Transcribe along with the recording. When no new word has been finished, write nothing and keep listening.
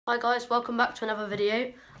Hi guys, welcome back to another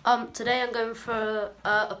video. Today I'm going for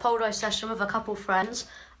a Poldice session with a couple friends.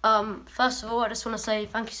 First of all, I just want to say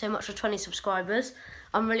thank you so much for 20 subscribers.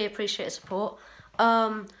 I really appreciate the support.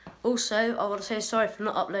 Also, I want to say sorry for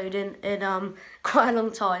not uploading in quite a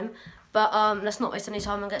long time. But let's not waste any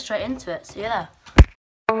time and get straight into it. See you there.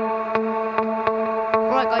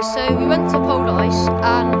 Right guys, so we went to Poldice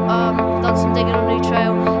and done some digging on a new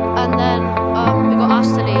trail, and then we got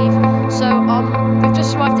asked to leave. So we've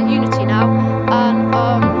just arrived